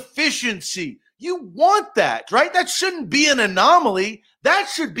 the efficiency. You want that, right? That shouldn't be an anomaly. That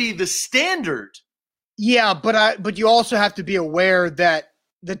should be the standard. Yeah, but you also have to be aware that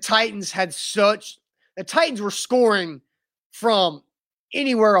the Titans were scoring from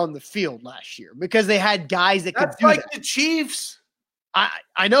anywhere on the field last year because they had guys that could do that. That's like the Chiefs.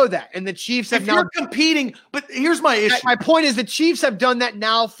 I know that. And the Chiefs have now competing, but here's my issue. My point is the Chiefs have done that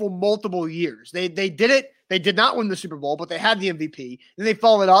now for multiple years. They did it. They did not win the Super Bowl, but they had the MVP. Then they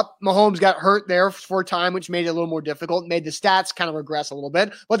followed up. Mahomes got hurt there for a time, which made it a little more difficult, made the stats kind of regress a little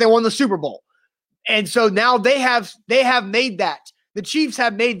bit, but they won the Super Bowl. And so now they have made that. The Chiefs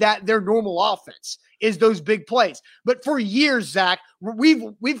have made that their normal offense is those big plays. But for years, Zach,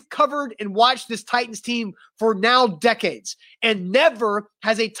 we've covered and watched this Titans team for now decades, and never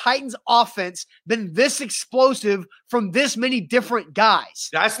has a Titans offense been this explosive from this many different guys.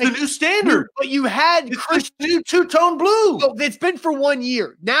 That's the new standard. But you had the new two-tone blue. Well, it's been for 1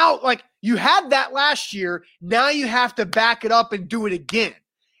 year. Now, like you had that last year. Now you have to back it up and do it again.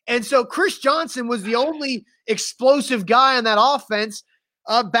 And so Chris Johnson was the only explosive guy on that offense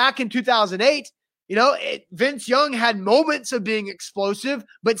back in 2008. Vince Young had moments of being explosive,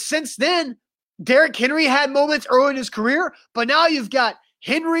 but since then, Derrick Henry had moments early in his career, but now you've got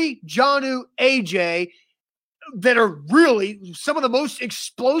Henry, Jonnu, AJ that are really some of the most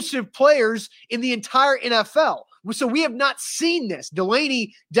explosive players in the entire NFL. So we have not seen this.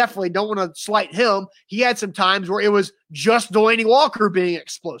 Delaney, definitely don't want to slight him. He had some times where it was just Delaney Walker being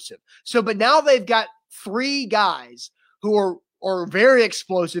explosive. So, but now they've got three guys who are very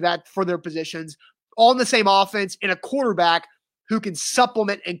explosive for their positions, all in the same offense, and a quarterback who can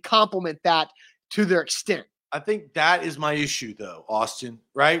supplement and complement that to their extent. I think that is my issue, though, Austin,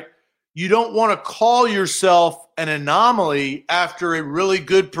 right? You don't want to call yourself an anomaly after a really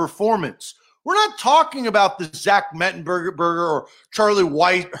good performance. We're not talking about the Zach Mettenberger or Charlie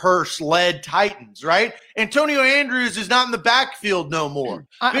Whitehurst-led Titans, right? Antonio Andrews is not in the backfield no more.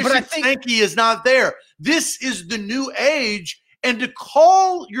 Bishop Sankey is not there. This is the new age, and to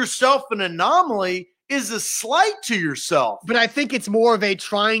call yourself an anomaly is a slight to yourself. But I think it's more of a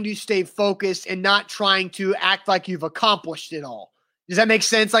trying to stay focused and not trying to act like you've accomplished it all. Does that make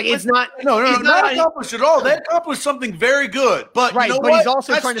sense? Like it's not not accomplished at all. They accomplished something very good, but right. You know but what? He's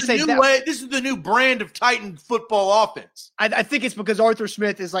also That's trying to the say new that way. This is the new brand of Titan football offense. I think it's because Arthur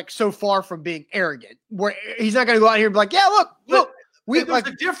Smith is like so far from being arrogant, where he's not going to go out here and be like, "Yeah, look, there's like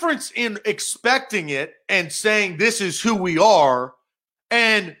a difference in expecting it and saying this is who we are,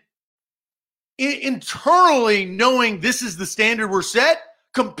 and internally knowing this is the standard we're set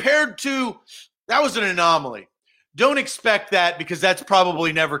compared to that was an anomaly." Don't expect that because that's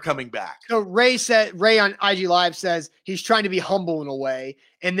probably never coming back. So Ray on IG Live says he's trying to be humble in a way.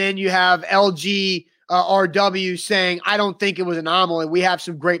 And then you have LG RW saying, I don't think it was an anomaly. We have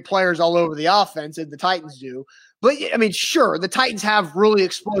some great players all over the offense, and the Titans do. But, I mean, sure, the Titans have really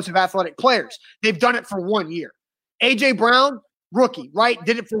explosive athletic players. They've done it for 1 year. A.J. Brown, rookie, right?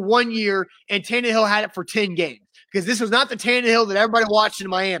 Did it for 1 year, and Tannehill had it for 10 games. Because this was not the Tannehill that everybody watched in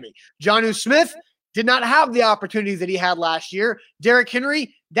Miami. Jonnu Smith did not have the opportunities that he had last year. Derrick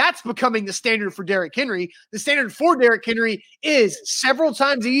Henry, that's becoming the standard for Derrick Henry. The standard for Derrick Henry is several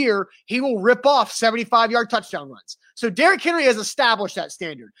times a year, he will rip off 75-yard touchdown runs. So Derrick Henry has established that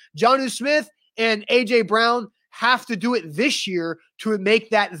standard. Jonnu Smith and A.J. Brown have to do it this year to make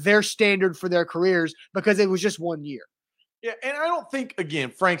that their standard for their careers because it was just 1 year. Yeah, and I don't think,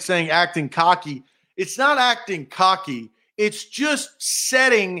 again, Frank saying acting cocky, it's not acting cocky. It's just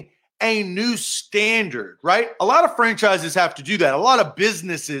setting a new standard, right? A lot of franchises have to do that. A lot of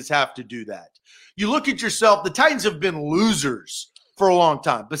businesses have to do that. You look at yourself, the Titans have been losers for a long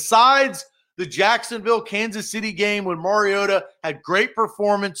time. Besides the Jacksonville, Kansas City game when Mariota had great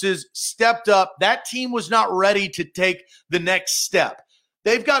performances, stepped up, that team was not ready to take the next step.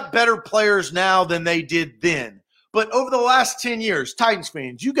 They've got better players now than they did then. But over the last 10 years, Titans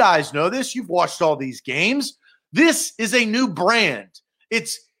fans, you guys know this. You've watched all these games. This is a new brand.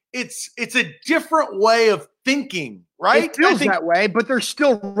 It's a different way of thinking, right? It feels that way, but they're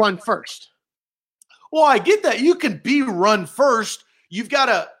still run first. Well, I get that. You can be run first. You've got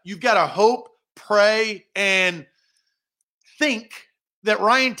to hope, pray, and think that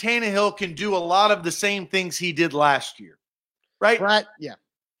Ryan Tannehill can do a lot of the same things he did last year, right?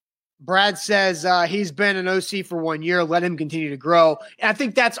 Brad says he's been an OC for 1 year. Let him continue to grow. And I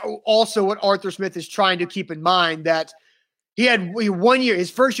think that's also what Arthur Smith is trying to keep in mind, that he had 1 year, his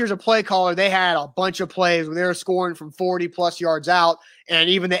first year as a play caller, they had a bunch of plays where they were scoring from 40-plus yards out, and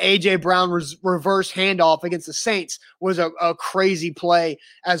even the A.J. Brown reverse handoff against the Saints was a crazy play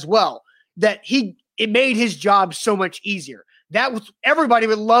as well. It made his job so much easier. Everybody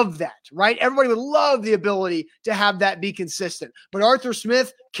would love that, right? Everybody would love the ability to have that be consistent. But Arthur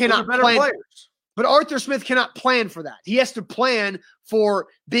Smith cannot plan. But Arthur Smith cannot plan for that. He has to plan for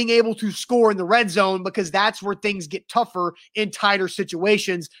being able to score in the red zone because that's where things get tougher in tighter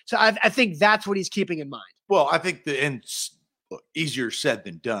situations. So I think that's what he's keeping in mind. Well, I think easier said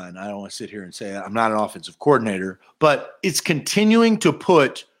than done. I don't want to sit here and say I'm not an offensive coordinator, but it's continuing to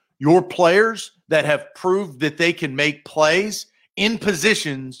put your players that have proved that they can make plays in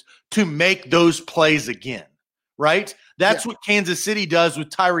positions to make those plays again, right? That's what Kansas City does with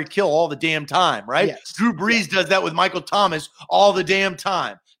Tyreek Hill all the damn time, right? Yes. Drew Brees does that with Michael Thomas all the damn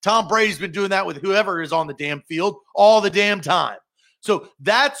time. Tom Brady's been doing that with whoever is on the damn field all the damn time. So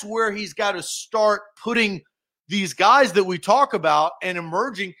that's where he's got to start putting these guys that we talk about and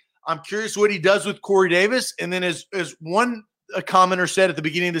emerging. I'm curious what he does with Corey Davis. And then as one commenter said at the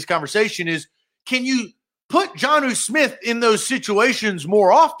beginning of this conversation is, can you put Jonnu Smith in those situations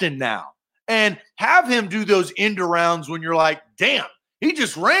more often now? And have him do those end arounds when you're like, damn, he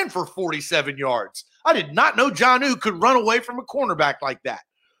just ran for 47 yards. I did not know Jonnu could run away from a cornerback like that.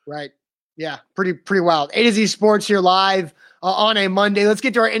 Right. Yeah, pretty wild. A to Z Sports here live on a Monday. Let's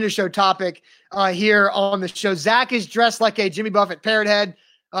get to our end of show topic here on the show. Zach is dressed like a Jimmy Buffett parrot head,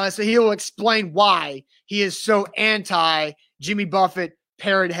 so he will explain why he is so anti Jimmy Buffett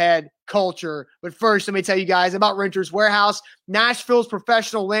parrot head culture. But first, let me tell you guys about Renters Warehouse. Nashville's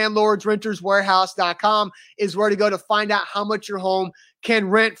professional landlords. RentersWarehouse.com is where to go to find out how much your home can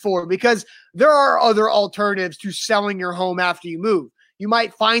rent for, because there are other alternatives to selling your home after you move. You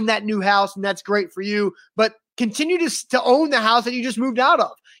might find that new house, and that's great for you, but continue to own the house that you just moved out of.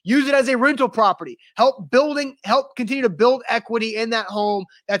 Use it as a rental property. Help continue to build equity in that home.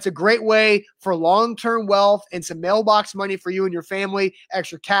 That's a great way for long-term wealth and some mailbox money for you and your family,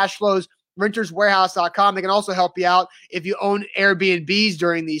 extra cash flows. RentersWarehouse.com. They can also help you out if you own Airbnbs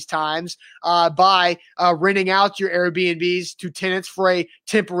during these times by renting out your Airbnbs to tenants for a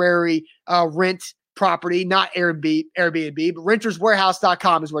temporary rent property, not Airbnb, but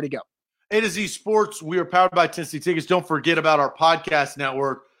renterswarehouse.com is where to go. A to Z Sports, we are powered by Tennessee Tickets. Don't forget about our podcast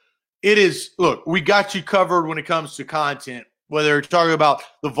network. Look, we got you covered when it comes to content, whether you're talking about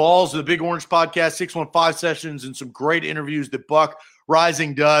the Vols or the Big Orange podcast, 615 sessions, and some great interviews that Buck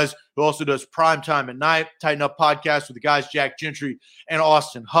Rising does, who also does Primetime at Night, Tighten Up podcast with the guys Jack Gentry and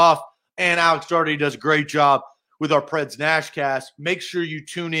Austin Huff. And Alex Darty does a great job with our Preds Nashcast. Make sure you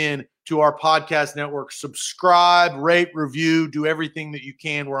tune in to our podcast network. Subscribe, rate, review, do everything that you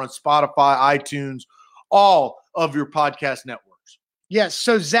can. We're on Spotify, iTunes, all of your podcast networks. Yes.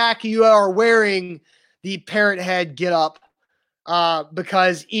 So, Zach, you are wearing the parrot head get up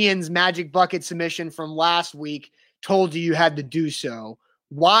because Ian's Magic Bucket submission from last week told you had to do so.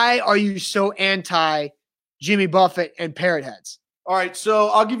 Why are you so anti Jimmy Buffett and parrot heads? All right, so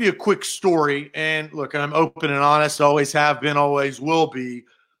I'll give you a quick story. And look, I'm open and honest, always have been, always will be.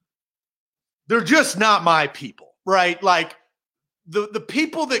 They're just not my people, right? Like the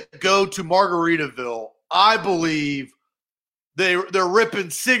people that go to Margaritaville, I believe they're ripping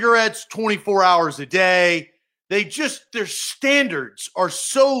cigarettes 24 hours a day. Their standards are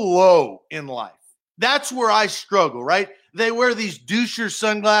so low in life. That's where I struggle, right? They wear these doucher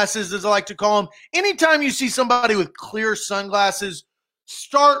sunglasses, as I like to call them. Anytime you see somebody with clear sunglasses,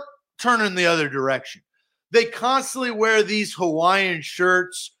 start turning the other direction. They constantly wear these Hawaiian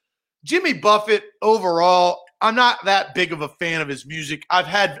shirts. Jimmy Buffett, overall, I'm not that big of a fan of his music. I've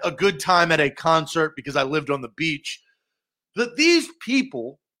had a good time at a concert because I lived on the beach. But these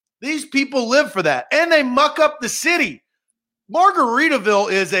people live for that, and they muck up the city. Margaritaville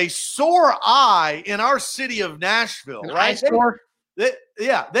is a sore eye in our city of Nashville, right?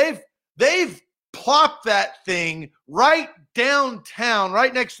 They've plopped that thing right downtown,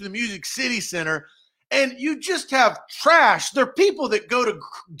 right next to the Music City Center, and you just have trash. There are people that go to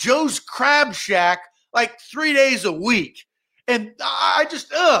Joe's Crab Shack like 3 days a week, and I just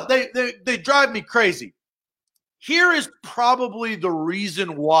they drive me crazy. Here is probably the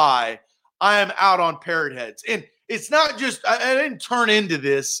reason why I am out on parrot heads, and it's not just I didn't turn into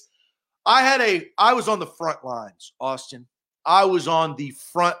this. I was on the front lines, Austin. I was on the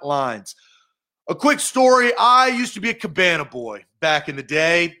front lines. A quick story. I used to be a cabana boy back in the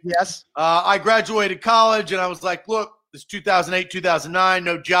day. Yes. I graduated college, and I was like, look, this 2008, 2009,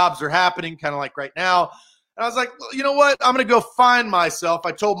 no jobs are happening, kind of like right now. And I was like, well, you know what? I'm going to go find myself.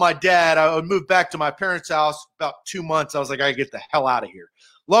 I told my dad I would move back to my parents' house about 2 months. I was like, I got to get the hell out of here.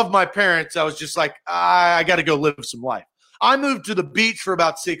 Love my parents. I was just like, I got to go live some life. I moved to the beach for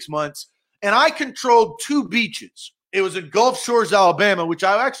about 6 months, and I controlled 2 beaches. It was in Gulf Shores, Alabama, which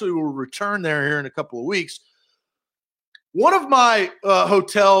I actually will return there here in a couple of weeks. One of my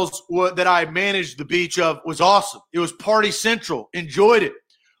hotels that I managed the beach of was awesome. It was Party Central. Enjoyed it.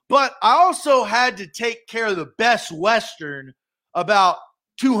 But I also had to take care of the Best Western about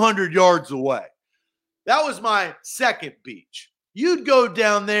 200 yards away. That was my second beach. You'd go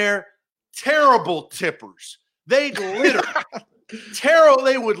down there, terrible tippers. They'd litter.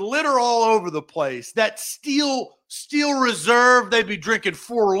 They would litter all over the place. That Steel Reserve, they'd be drinking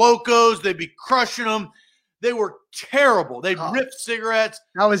Four Locos. They'd be crushing them. They were terrible. They'd rip cigarettes.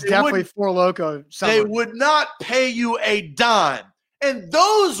 That was definitely Four Loko. They would not pay you a dime. And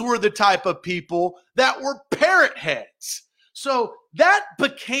those were the type of people that were parrot heads. So that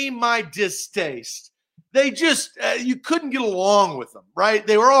became my distaste. They just, you couldn't get along with them, right?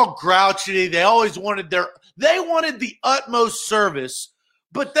 They were all grouchy. They always wanted they wanted the utmost service,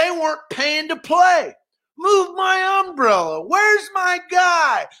 but they weren't paying to play. Move my umbrella. Where's my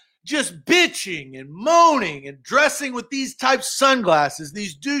guy? Just bitching and moaning and dressing with these type sunglasses,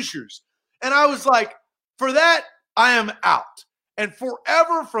 these douchers. And I was like, for that, I am out. And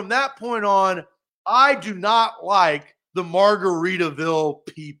forever from that point on, I do not like the Margaritaville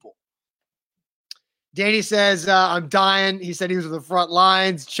people. Danny says, I'm dying. He said he was on the front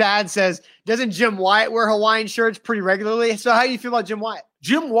lines. Chad says, doesn't Jim Wyatt wear Hawaiian shirts pretty regularly? So how do you feel about Jim Wyatt?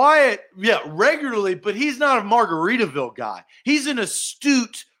 Jim Wyatt, yeah, regularly, but he's not a Margaritaville guy. He's an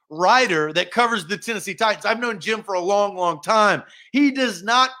astute writer that covers the Tennessee Titans. I've known Jim for a long, long time. He does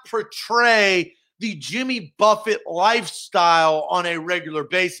not portray the Jimmy Buffett lifestyle on a regular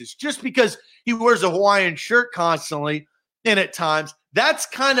basis. Just because he wears a Hawaiian shirt constantly and at times, that's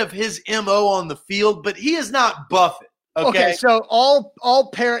kind of his MO on the field, but he is not Buffett. Okay, so all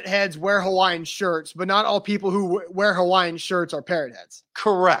parrot heads wear Hawaiian shirts, but not all people who wear Hawaiian shirts are parrot heads.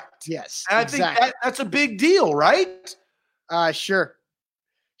 Correct. Yes, and exactly. I think that's a big deal, right? Sure.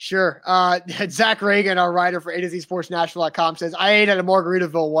 Zach Reagan, our writer for A2ZSportsNashville.com, says, I ate at a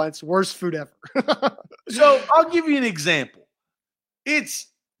Margaritaville once. Worst food ever. So I'll give you an example. It's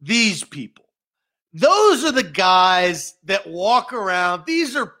these people. Those are the guys that walk around.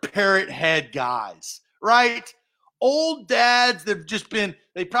 These are parrot head guys, right? Old dads that have just been,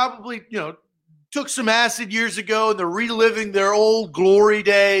 they probably, took some acid years ago and they're reliving their old glory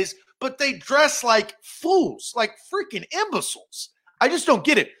days, but they dress like fools, like freaking imbeciles. I just don't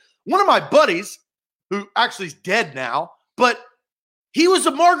get it. One of my buddies, who actually is dead now, but he was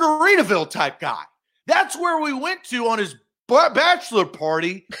a Margaritaville type guy. That's where we went to on his bachelor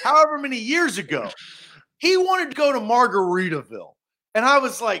party however many years ago. He wanted to go to Margaritaville. And I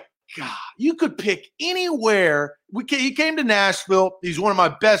was like, God, you could pick anywhere. He came to Nashville. He's one of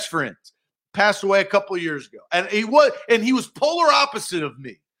my best friends. Passed away a couple of years ago. And he was polar opposite of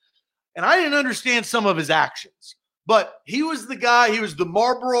me. And I didn't understand some of his actions. But he was the guy, he was the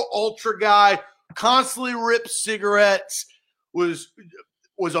Marlboro Ultra guy, constantly ripped cigarettes, was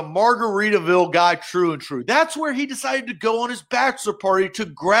a Margaritaville guy, true and true. That's where he decided to go on his bachelor party to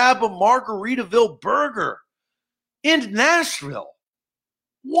grab a Margaritaville burger in Nashville.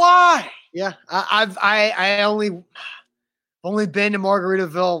 Why? Yeah, I only been to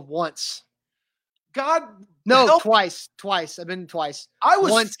Margaritaville once. Twice. I've been twice. I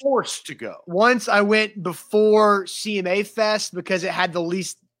was forced to go. Once I went before CMA Fest because it had the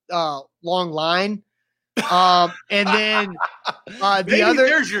least long line. And then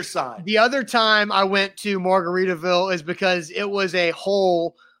there's your sign. The other time I went to Margaritaville is because it was a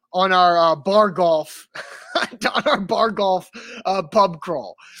hole on our bar golf pub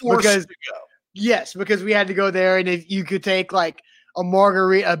crawl. Forced to go. Yes, because we had to go there, and if you could take like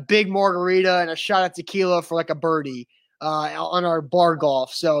a big margarita and a shot of tequila for like a birdie on our bar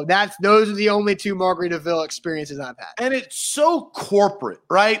golf. So those are the only two Margaritaville experiences I've had. And it's so corporate,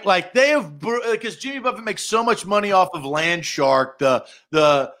 right? Like because Jimmy Buffett makes so much money off of Land Shark, the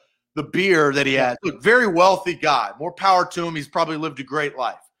beer that he has. Look, very wealthy guy. More power to him. He's probably lived a great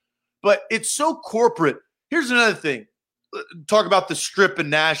life. But it's so corporate. Here's another thing. Talk about the Strip in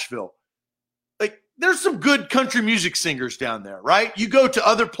Nashville. There's some good country music singers down there, right? You go to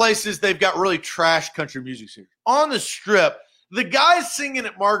other places, they've got really trash country music singers. On the Strip, the guys singing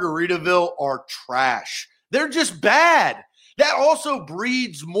at Margaritaville are trash. They're just bad. That also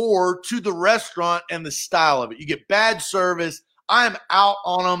breeds more to the restaurant and the style of it. You get bad service. I am out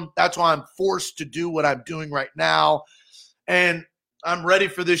on them. That's why I'm forced to do what I'm doing right now. And I'm ready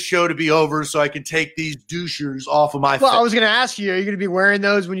for this show to be over so I can take these douchers off of my face. I was going to ask you, are you going to be wearing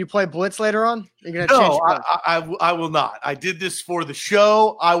those when you play Blitz later on? No, I will not. I did this for the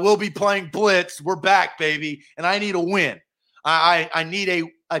show. I will be playing Blitz. We're back, baby. And I need a win. I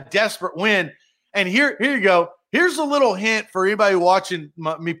need a desperate win. And here you go. Here's a little hint for anybody watching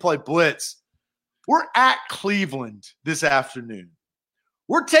me play Blitz. We're at Cleveland this afternoon.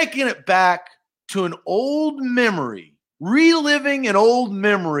 We're taking it back to an old memory. Reliving an old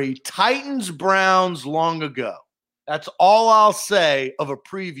memory, Titans-Browns long ago. That's all I'll say of a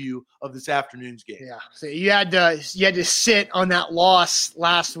preview of this afternoon's game. Yeah, so you had to sit on that loss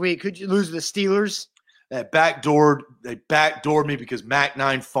last week. Could you lose to the Steelers? They backdoored me because Mac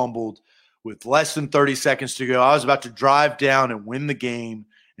 9 fumbled with less than 30 seconds to go. I was about to drive down and win the game,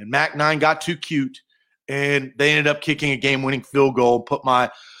 and Mac 9 got too cute, and they ended up kicking a game-winning field goal, put my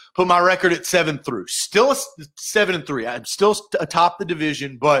record at 7-3. Still 7-3. I'm still atop the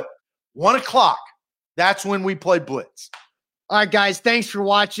division, but 1 o'clock, that's when we play Blitz. All right, guys, thanks for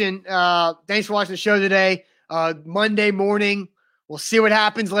watching. Thanks for watching the show today. Monday morning, we'll see what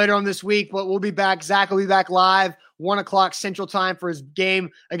happens later on this week, but we'll be back. Zach will be back live 1 o'clock Central Time for his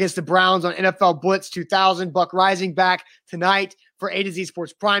game against the Browns on NFL Blitz 2000. Buck Rising back tonight for A to Z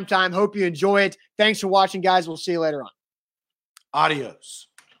Sports Primetime. Hope you enjoy it. Thanks for watching, guys. We'll see you later on. Adios.